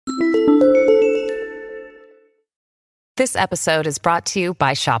This episode is brought to you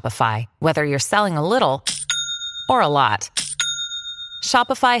by Shopify. Whether you're selling a little or a lot,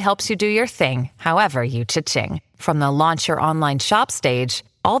 Shopify helps you do your thing, however you cha-ching. From the launch your online shop stage,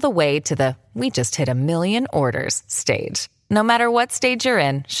 all the way to the we just hit 1 million orders stage. No matter what stage you're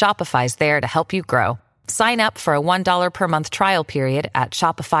in, Shopify's there to help you grow. Sign up for a $1 per month trial period at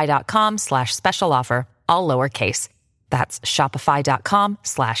shopify.com/special offer, all lowercase. That's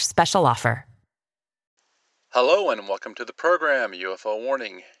shopify.com/special offer. Hello and welcome to the program, UFO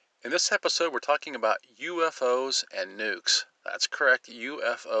Warning. In this episode, we're talking about UFOs and nukes. That's correct,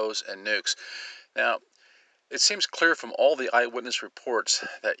 UFOs and nukes. Now, it seems clear from all the eyewitness reports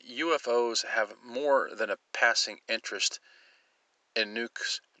that UFOs have more than a passing interest in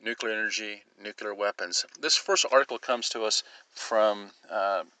nukes, nuclear energy, nuclear weapons. This first article comes to us from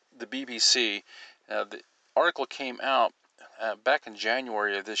the BBC. The article came out back in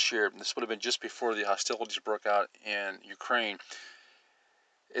January of this year. This would have been just before the hostilities broke out in Ukraine.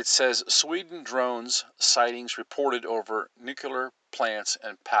 It says, Sweden drones sightings reported over nuclear plants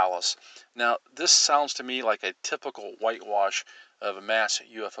and palace. Now, this sounds to me like a typical whitewash of mass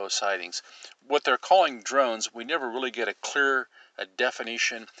UFO sightings. What they're calling drones, we never really get a clear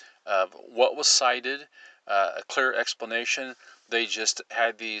definition of what was sighted, a clear explanation. They just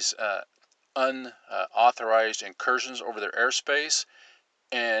had these unauthorized incursions over their airspace,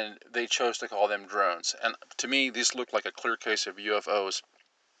 and they chose to call them drones. And to me, these look like a clear case of UFOs.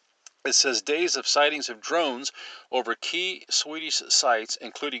 It says days of sightings of drones over key Swedish sites,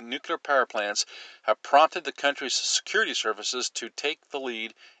 including nuclear power plants, have prompted the country's security services to take the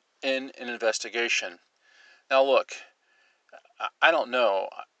lead in an investigation. Now look, I don't know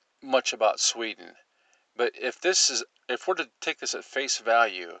much about Sweden, but if we're to take this at face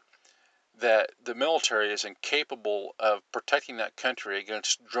value, that the military is incapable of protecting that country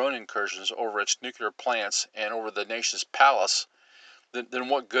against drone incursions over its nuclear plants and over the nation's palace, then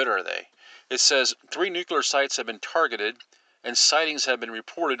what good are they? It says 3 nuclear sites have been targeted and sightings have been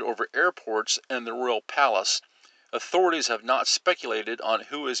reported over airports and the royal palace. Authorities have not speculated on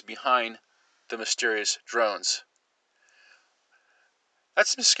who is behind the mysterious drones.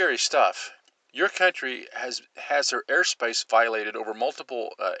 That's some scary stuff. Your country has their airspace violated over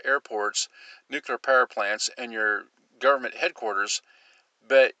multiple airports, nuclear power plants, and your government headquarters,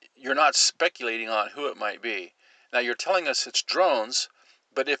 but you're not speculating on who it might be. Now, you're telling us it's drones,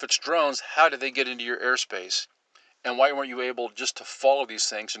 but if it's drones, how did they get into your airspace? And why weren't you able just to follow these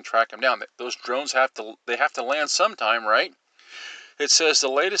things and track them down? Those drones have to land sometime, right? It says the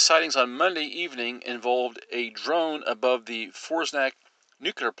latest sightings on Monday evening involved a drone above the Forsmark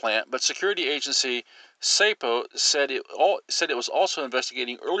nuclear plant, but security agency SAPO said it was also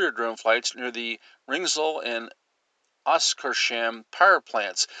investigating earlier drone flights near the Ringzell and Oskarshamn power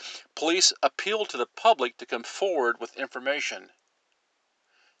plants. Police appealed to the public to come forward with information.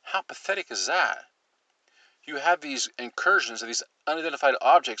 How pathetic is that? You have these incursions of these unidentified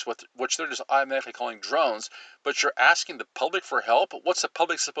objects, which they're just automatically calling drones, but you're asking the public for help? What's the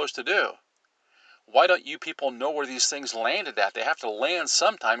public supposed to do? Why don't you people know where these things landed at? They have to land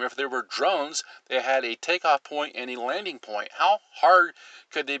sometime. If there were drones, they had a takeoff point and a landing point. How hard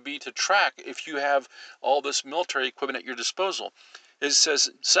could they be to track if you have all this military equipment at your disposal? It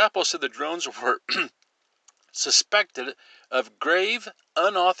says, SAPO said the drones were suspected of grave,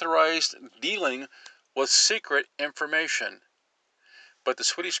 unauthorized dealing with secret information. But the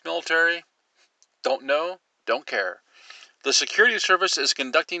Swedish military don't know, don't care. The security service is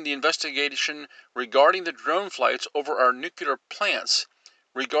conducting the investigation regarding the drone flights over our nuclear plants.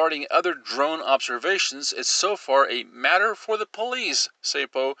 Regarding other drone observations, it's so far a matter for the police,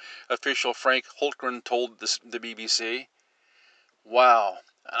 SAPO official Frank Holtgren told the BBC. Wow,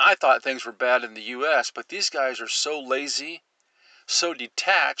 I thought things were bad in the U.S., but these guys are so lazy, so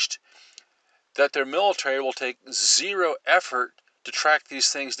detached, that their military will take zero effort to track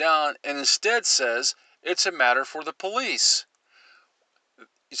these things down and instead says it's a matter for the police.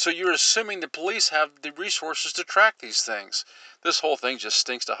 So you're assuming the police have the resources to track these things. This whole thing just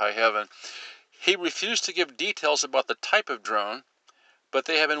stinks to high heaven. He refused to give details about the type of drone, but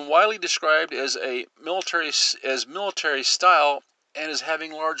they have been widely described as military style and as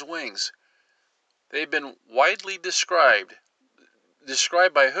having large wings. They've been widely described.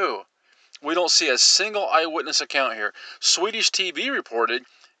 Described by who? We don't see a single eyewitness account here. Swedish TV reported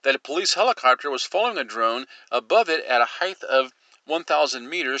that a police helicopter was following a drone above it at a height of 1,000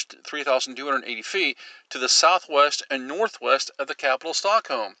 meters, 3,280 feet, to the southwest and northwest of the capital,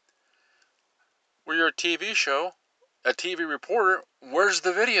 Stockholm. Where you're a TV show, a TV reporter, where's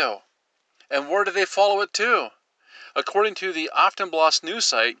the video? And where do they follow it to? According to the Aftonbladet news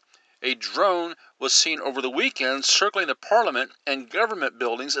site, A drone was seen over the weekend circling the parliament and government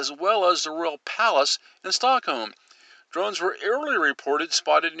buildings as well as the royal palace in Stockholm. Drones were earlier reported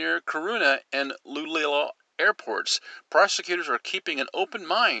spotted near Kiruna and Luleå airports. Prosecutors are keeping an open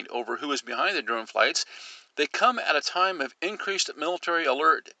mind over who is behind the drone flights. They come at a time of increased military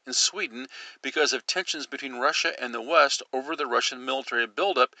alert in Sweden because of tensions between Russia and the West over the Russian military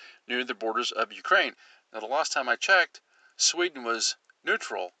buildup near the borders of Ukraine. Now, the last time I checked, Sweden was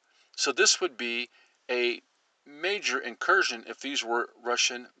neutral. So this would be a major incursion if these were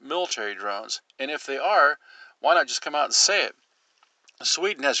Russian military drones. And if they are, why not just come out and say it?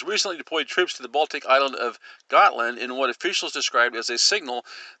 Sweden has recently deployed troops to the Baltic island of Gotland in what officials described as a signal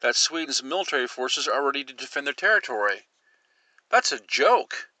that Sweden's military forces are ready to defend their territory. That's a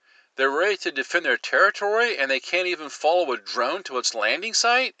joke. They're ready to defend their territory and they can't even follow a drone to its landing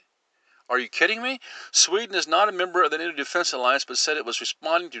site? Are you kidding me? Sweden is not a member of the NATO Defense Alliance, but said it was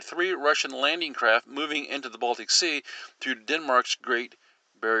responding to 3 Russian landing craft moving into the Baltic Sea through Denmark's Great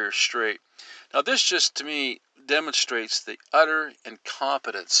Barrier Strait. Now, this just, to me, demonstrates the utter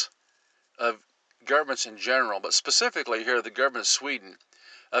incompetence of governments in general, but specifically here the government of Sweden,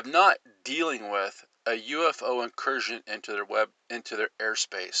 of not dealing with a UFO incursion into their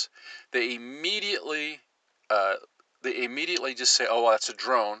airspace. They immediately just say, "Oh, well, that's a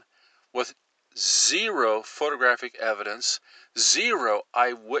drone," with zero photographic evidence, zero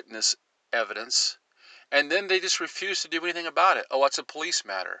eyewitness evidence, and then they just refuse to do anything about it. Oh, it's a police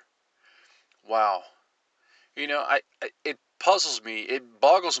matter. Wow. It puzzles me, it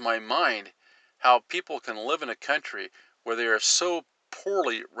boggles my mind how people can live in a country where they are so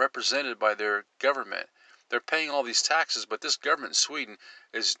poorly represented by their government. They're paying all these taxes, but this government in Sweden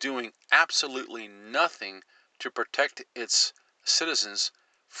is doing absolutely nothing to protect its citizens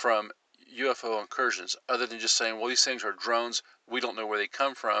from UFO incursions, other than just saying, well, these things are drones, we don't know where they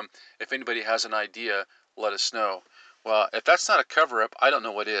come from. If anybody has an idea, let us know. Well, if that's not a cover-up, I don't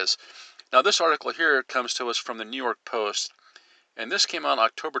know what is. Now, this article here comes to us from the New York Post, and this came out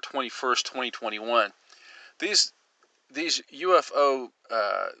October 21st, 2021. These UFO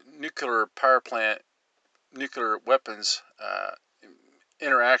nuclear power plant, nuclear weapons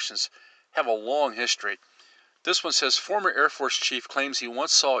interactions have a long history. This one says, former Air Force chief claims he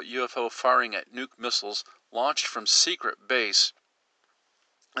once saw a UFO firing at nuke missiles launched from secret base.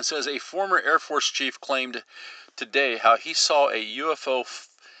 It says, a former Air Force chief claimed today how he saw a UFO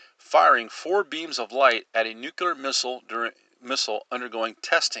firing 4 beams of light at a nuclear missile undergoing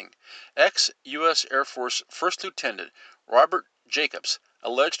testing. Ex-U.S. Air Force First Lieutenant Robert Jacobs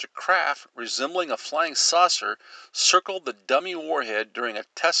alleged a craft resembling a flying saucer circled the dummy warhead during a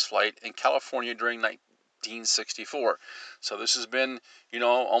test flight in California during 1964. So this has been,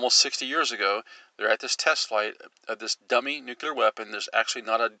 almost 60 years ago. They're at this test flight of this dummy nuclear weapon. There's actually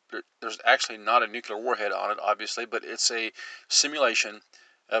not a nuclear warhead on it, obviously, but it's a simulation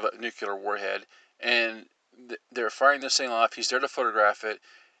of a nuclear warhead, and they're firing this thing off. He's there to photograph it,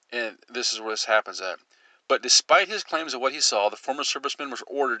 and this is where this happens at. But despite his claims of what he saw, the former serviceman was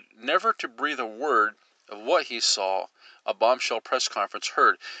ordered never to breathe a word of what he saw, a bombshell press conference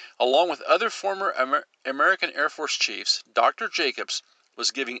heard. Along with other former American Air Force chiefs, Dr. Jacobs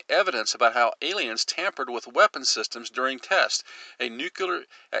was giving evidence about how aliens tampered with weapon systems during tests at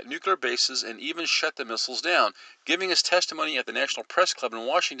nuclear bases and even shut the missiles down. Giving his testimony at the National Press Club in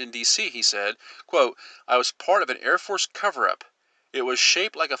Washington, D.C., he said, quote, I was part of an Air Force cover-up. It was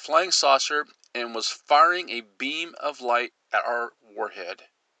shaped like a flying saucer and was firing a beam of light at our warhead.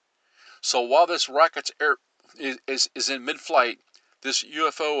 So while this rocket is in mid-flight, this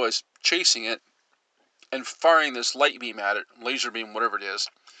UFO is chasing it and firing this light beam at it, laser beam, whatever it is.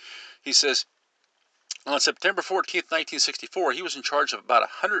 He says, on September 14th, 1964, he was in charge of about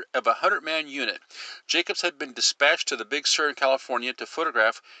a 100-man unit. Jacobs had been dispatched to the Big Sur in California to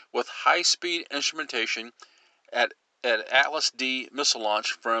photograph with high-speed instrumentation at Atlas D missile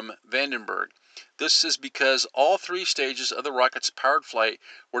launch from Vandenberg. This is because all 3 stages of the rocket's powered flight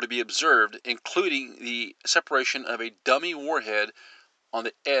were to be observed, including the separation of a dummy warhead on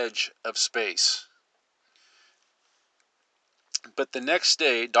the edge of space. But the next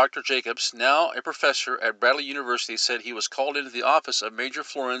day, Dr. Jacobs, now a professor at Bradley University, said he was called into the office of Major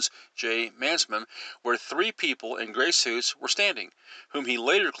Florence J. Mansman, where 3 people in gray suits were standing, whom he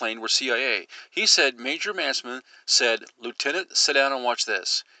later claimed were CIA. He said Major Mansman said, Lieutenant, sit down and watch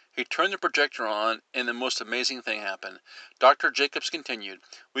this. He turned the projector on, and the most amazing thing happened. Dr. Jacobs continued,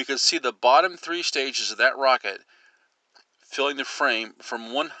 we could see the bottom 3 stages of that rocket filling the frame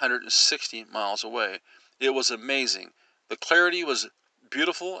from 160 miles away. It was amazing. The clarity was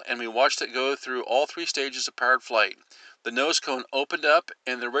beautiful, and we watched it go through all 3 stages of powered flight. The nose cone opened up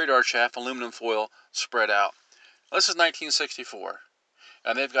and the radar shaft aluminum foil spread out. This is 1964,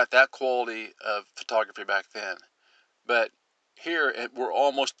 and they've got that quality of photography back then. But here, we're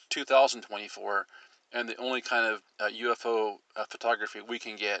almost 2024, and the only kind of UFO photography we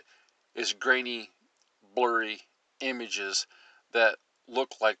can get is grainy, blurry images that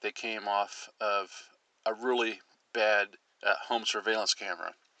look like they came off of a really bad home surveillance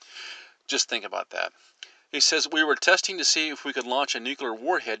camera. Just think about that. He says, we were testing to see if we could launch a nuclear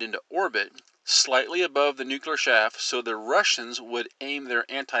warhead into orbit slightly above the nuclear shaft so the Russians would aim their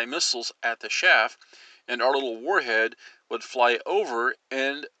anti-missiles at the shaft and our little warhead would fly over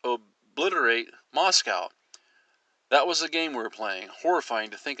and obliterate Moscow. That was the game we were playing. Horrifying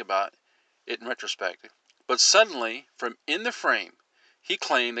to think about it in retrospect. But suddenly, from in the frame, he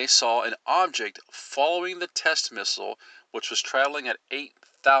claimed they saw an object following the test missile, which was traveling at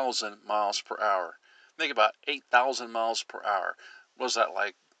 8,000 miles per hour. Think about 8,000 miles per hour. What was that,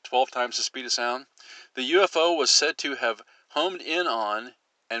 like 12 times the speed of sound? The UFO was said to have homed in on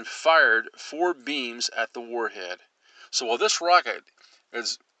and fired 4 beams at the warhead. So while this rocket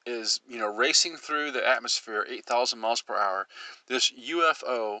is racing through the atmosphere 8,000 miles per hour, this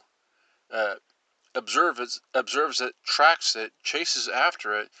UFO observes it, tracks it, chases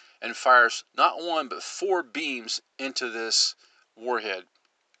after it, and fires not 1 but 4 beams into this warhead.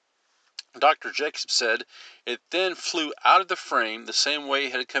 Dr. Jacobs said it then flew out of the frame the same way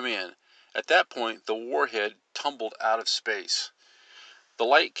it had come in. At that point, the warhead tumbled out of space. The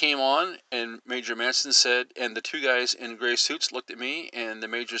light came on, and Major Manson said, and the 2 guys in gray suits looked at me, and the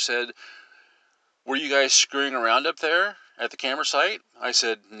Major said, were you guys screwing around up there at the camera site? I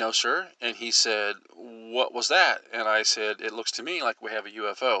said, no, sir. And he said, what was that? And I said, it looks to me like we have a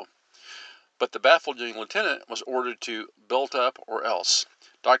UFO. But the baffled young lieutenant was ordered to belt up or else.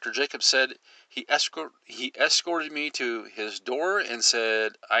 Dr. Jacobs said he escorted me to his door and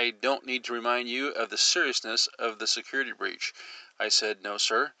said, I don't need to remind you of the seriousness of the security breach. I said, no,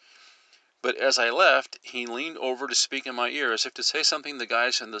 sir. But as I left, he leaned over to speak in my ear as if to say something the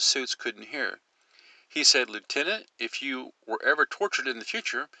guys in the suits couldn't hear. He said, Lieutenant, if you were ever tortured in the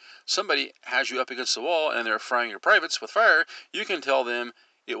future, somebody has you up against the wall and they're frying your privates with fire, you can tell them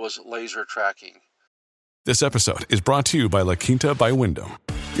it was laser tracking. This episode is brought to you by La Quinta by Wyndham.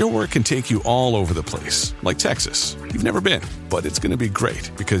 Your work can take you all over the place, like Texas. You've never been, but it's going to be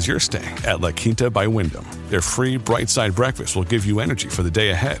great because you're staying at La Quinta by Wyndham. Their free Bright Side breakfast will give you energy for the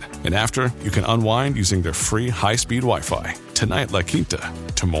day ahead. And after, you can unwind using their free high-speed Wi-Fi. Tonight, La Quinta.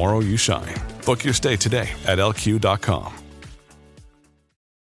 Tomorrow, you shine. Book your stay today at lq.com.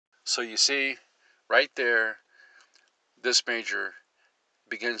 So you see, right there, this major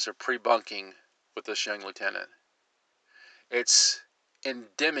begins a pre-bunking with this young lieutenant. It's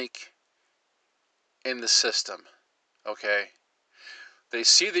endemic in the system, okay? They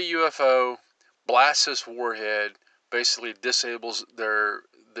see the UFO, blast this warhead, basically disables their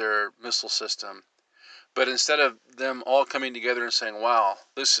missile system. But instead of them all coming together and saying, "Wow,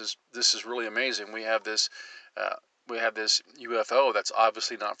 this is really amazing. We have this UFO that's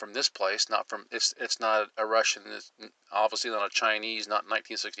obviously not from this place, it's not a Russian, it's obviously not a Chinese, not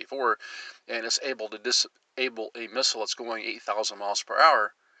 1964, and it's able to disable a missile that's going 8,000 miles per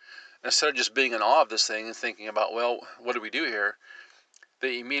hour." Instead of just being in awe of this thing and thinking about, well, what do we do here?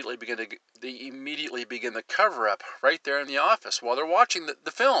 They immediately begin the cover up right there in the office while they're watching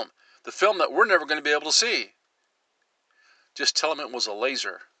the film that we're never going to be able to see. Just tell them it was a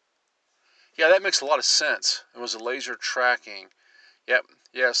laser. Yeah, that makes a lot of sense. It was a laser tracking. Yep,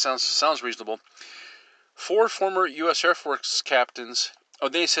 yeah, sounds reasonable. 4 former U.S. Air Force captains. Oh,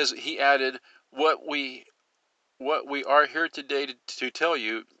 then he added, what we are here today to tell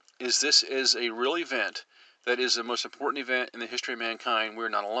you is this is a real event. That is the most important event in the history of mankind. We're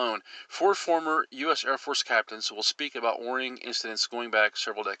not alone. 4 former U.S. Air Force captains will speak about worrying incidents going back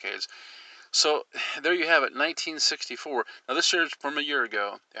several decades. So there you have it, 1964. Now this is from a year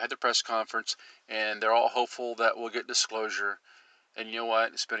ago. They had the press conference, and they're all hopeful that we'll get disclosure. And you know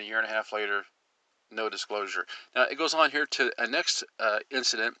what? It's been a year and a half later, no disclosure. Now it goes on here to a next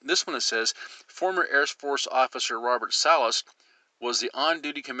incident. This one it says, former Air Force officer Robert Salas was the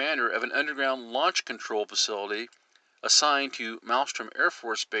on-duty commander of an underground launch control facility assigned to Malmstrom Air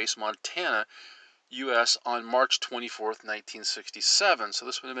Force Base, Montana, U.S. on March 24th, 1967. So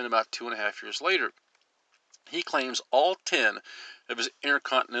this would have been about 2.5 years later. He claims all 10 of his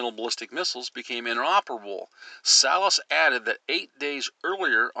intercontinental ballistic missiles became inoperable. Salas added that 8 days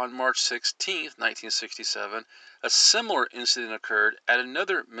earlier, on March 16, 1967, a similar incident occurred at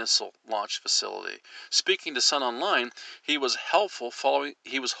another missile launch facility. Speaking to Sun Online, he was hopeful following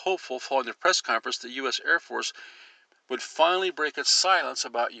the press conference the U.S. Air Force would finally break its silence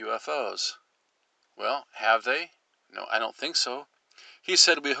about UFOs. Well, have they? No, I don't think so. He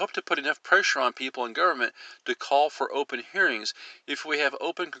said, we hope to put enough pressure on people in government to call for open hearings. If we have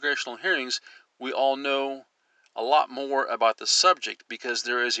open congressional hearings, we all know a lot more about the subject because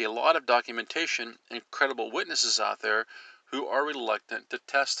there is a lot of documentation and credible witnesses out there who are reluctant to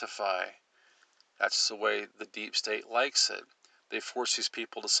testify. That's the way the deep state likes it. They force these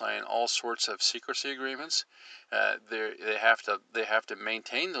people to sign all sorts of secrecy agreements. They have to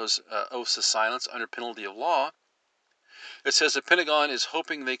maintain those oaths of silence under penalty of law. It says the Pentagon is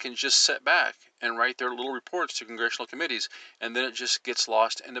hoping they can just sit back and write their little reports to congressional committees, and then it just gets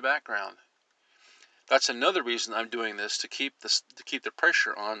lost in the background. That's another reason I'm doing this, to keep the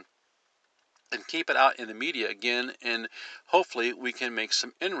pressure on and keep it out in the media again, and hopefully we can make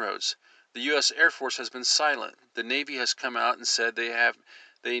some inroads. The U.S. Air Force has been silent. The Navy has come out and said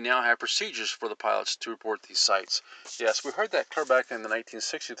they now have procedures for the pilots to report these sites. Yes, we heard that clear back in the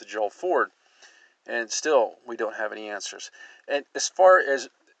 1960s with Gerald Ford, and still we don't have any answers. And as far as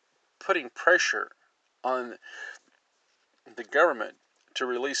putting pressure on the government to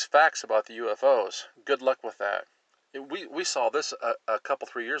release facts about the UFOs, good luck with that. We saw this a couple,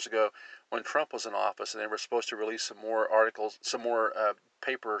 3 years ago when Trump was in office, and they were supposed to release some more articles, some more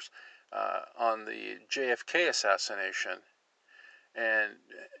papers on the JFK assassination. And,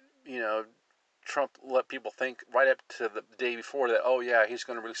 Trump let people think right up to the day before that, oh yeah, he's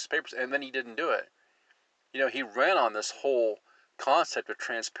going to release his papers, and then he didn't do it. He ran on this whole concept of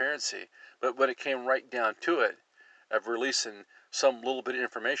transparency, but when it came right down to it, of releasing some little bit of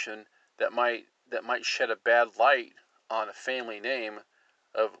information that might shed a bad light on a family name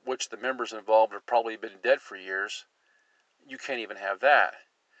of which the members involved have probably been dead for years, you can't even have that.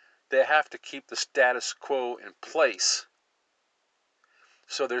 They have to keep the status quo in place.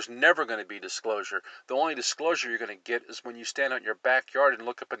 So there's never going to be disclosure. The only disclosure you're going to get is when you stand out in your backyard and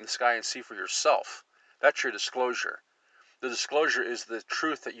look up in the sky and see for yourself. That's your disclosure. The disclosure is the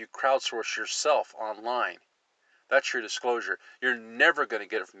truth that you crowdsource yourself online. That's your disclosure. You're never going to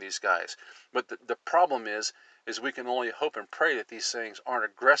get it from these guys. But the problem is we can only hope and pray that these things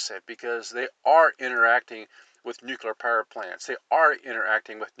aren't aggressive, because they are interacting with nuclear power plants. They are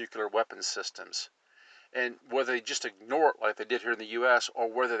interacting with nuclear weapons systems. And whether they just ignore it like they did here in the U.S.,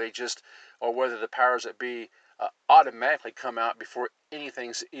 or whether the powers that be automatically come out before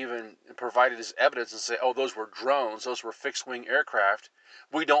anything's even provided as evidence and say, oh, those were drones, those were fixed-wing aircraft.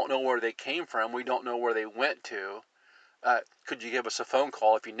 We don't know where they came from. We don't know where they went to. Could you give us a phone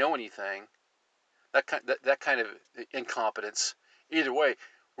call if you know anything? That kind of incompetence. Either way,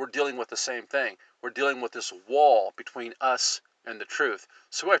 we're dealing with the same thing. We're dealing with this wall between us and the truth.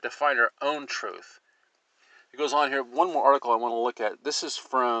 So we have to find our own truth. It goes on here. One more article I want to look at. This is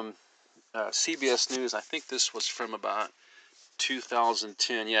from CBS News. I think this was from about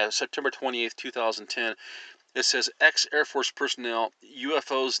 2010. Yeah, September 28th, 2010. It says, ex-Air Force personnel,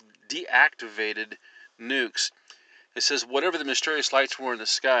 UFOs deactivated nukes. It says, whatever the mysterious lights were in the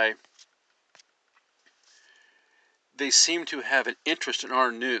sky, they seem to have an interest in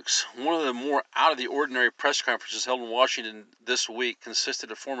our nukes. One of the more out-of-the-ordinary press conferences held in Washington this week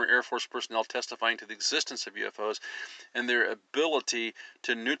consisted of former Air Force personnel testifying to the existence of UFOs and their ability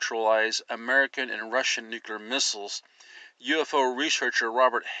to neutralize American and Russian nuclear missiles. UFO researcher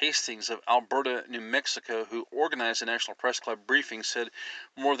Robert Hastings of Alberta, New Mexico, who organized the National Press Club briefing, said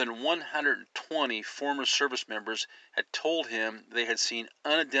more than 120 former service members had told him they had seen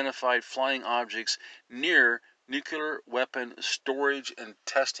unidentified flying objects near nuclear weapon storage and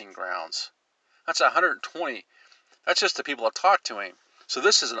testing grounds. That's 120. That's just the people that talk to him. So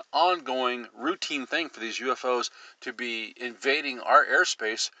this is an ongoing, routine thing for these UFOs to be invading our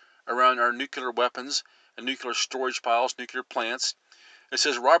airspace around our nuclear weapons and nuclear storage piles, nuclear plants. It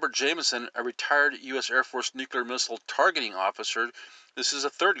says Robert Jamieson, a retired U.S. Air Force nuclear missile targeting officer, this is a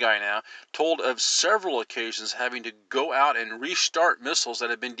third guy now, told of several occasions having to go out and restart missiles that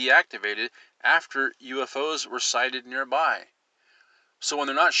had been deactivated after UFOs were sighted nearby. So when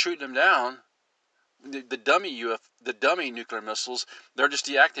they're not shooting them down, the dummy nuclear missiles, they're just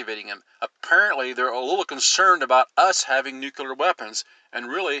deactivating them. Apparently, they're a little concerned about us having nuclear weapons, and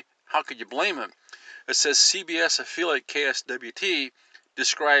really, how could you blame them? It says CBS affiliate KSWT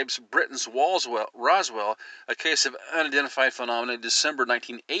describes Britain's Roswell, a case of unidentified phenomena, December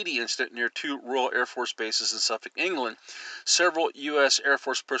 1980 incident near two Royal Air Force bases in Suffolk, England. Several U.S. Air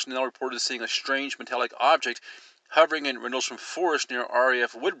Force personnel reported seeing a strange metallic object hovering in Rendlesham Forest near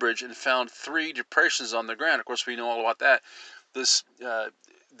RAF Woodbridge and found 3 depressions on the ground. Of course, we know all about that. this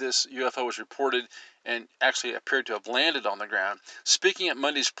UFO was reported and actually appeared to have landed on the ground. Speaking at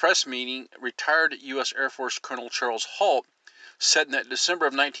Monday's press meeting, retired U.S. Air Force Colonel Charles Halt said in that December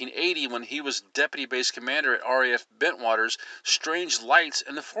of 1980, when he was deputy base commander at RAF Bentwaters, strange lights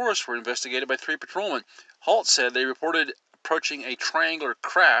in the forest were investigated by 3 patrolmen. Halt said they reported approaching a triangular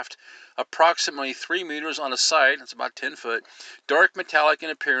craft approximately 3 meters on a side, that's about 10 foot, dark metallic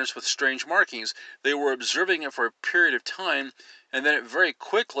in appearance with strange markings. They were observing it for a period of time, and then it very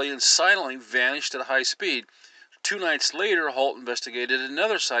quickly and silently vanished at high speed. 2 nights later, Halt investigated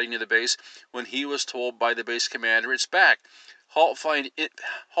another sighting near the base when he was told by the base commander it's back. Halt found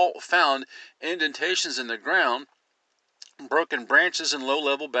indentations in the ground, broken branches, and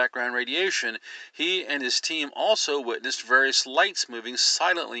low-level background radiation. He and his team also witnessed various lights moving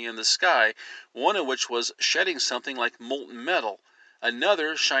silently in the sky, one of which was shedding something like molten metal.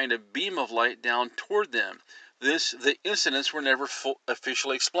 Another shined a beam of light down toward them. The incidents were never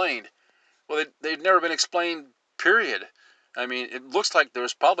officially explained. Well, they've never been explained, period. I mean, it looks like there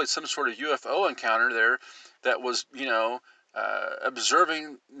was probably some sort of UFO encounter there that was,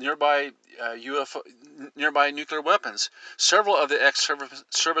 observing nearby nuclear weapons. Several of the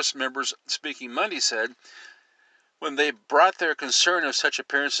ex-service members speaking Monday said when they brought their concern of such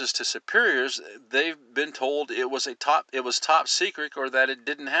appearances to superiors, they've been told it was top secret or that it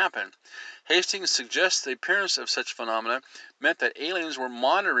didn't happen. Hastings suggests the appearance of such phenomena meant that aliens were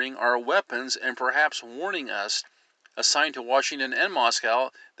monitoring our weapons and perhaps warning us, a sign to Washington and Moscow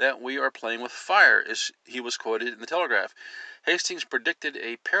that we are playing with fire, as he was quoted in the Telegraph. Hastings predicted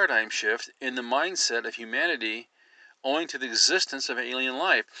a paradigm shift in the mindset of humanity owing to the existence of alien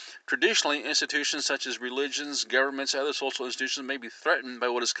life. Traditionally, institutions such as religions, governments, and other social institutions may be threatened by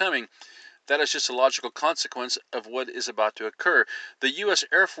what is coming. That is just a logical consequence of what is about to occur. The U.S.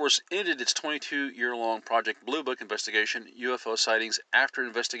 Air Force ended its 22-year-long Project Blue Book investigation UFO sightings after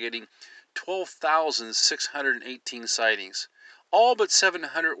investigating 12,618 sightings. All but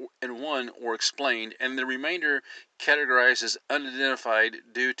 701 were explained, and the remainder categorized as unidentified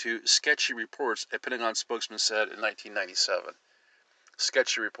due to sketchy reports, a Pentagon spokesman said in 1997.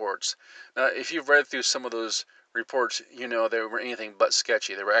 Sketchy reports. Now, if you've read through some of those reports, you know they were anything but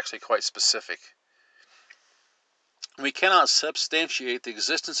sketchy. They were actually quite specific. We cannot substantiate the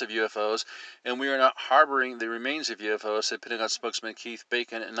existence of UFOs, and we are not harboring the remains of UFOs, said Pentagon spokesman Keith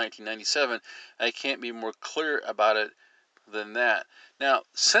Bacon in 1997. I can't be more clear about it than that. Now,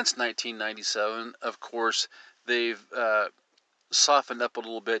 since 1997, of course, they've softened up a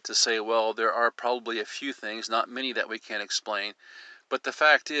little bit to say, well, there are probably a few things, not many, that we can't explain. But the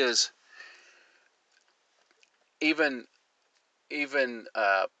fact is, even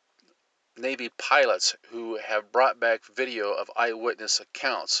Navy pilots who have brought back video of eyewitness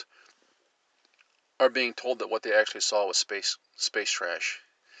accounts are being told that what they actually saw was space trash.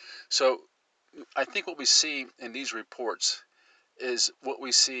 So I think what we see in these reports is what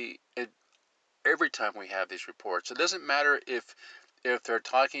we see every time we have these reports. It doesn't matter if they're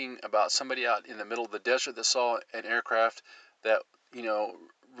talking about somebody out in the middle of the desert that saw an aircraft that,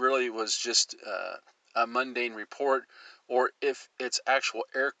 really was just a mundane report, or if it's actual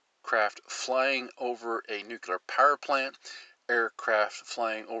aircraft flying over a nuclear power plant, aircraft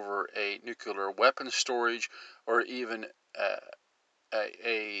flying over a nuclear weapons storage, or even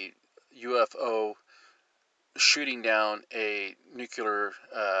a UFO shooting down a nuclear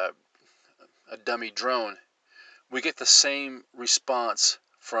a dummy drone. We get the same response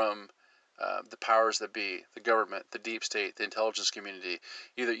from the powers that be, the government, the deep state, the intelligence community.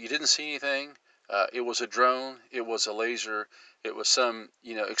 Either you didn't see anything, it was a drone, it was a laser, it was some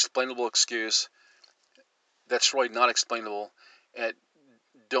explainable excuse that's really not explainable, and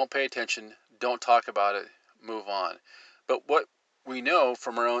don't pay attention, don't talk about it, move on. But what we know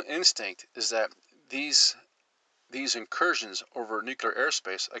from our own instinct is that these incursions over nuclear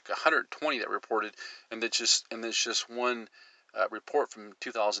airspace, like 120 that reported, and there's just one report from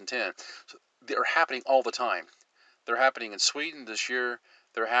 2010. So they are happening all the time. They're happening in Sweden this year.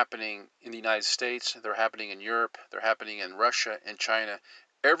 They're happening in the United States. They're happening in Europe. They're happening in Russia and China.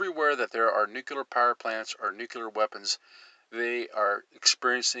 Everywhere that there are nuclear power plants or nuclear weapons, they are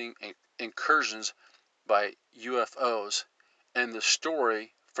experiencing incursions by UFOs. And the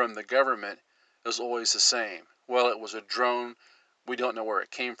story from the government is always the same. Well, it was a drone. We don't know where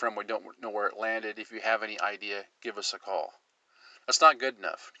it came from. We don't know where it landed. If you have any idea, give us a call. That's not good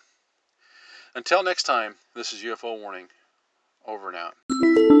enough. Until next time, this is UFO Warning. Over and out.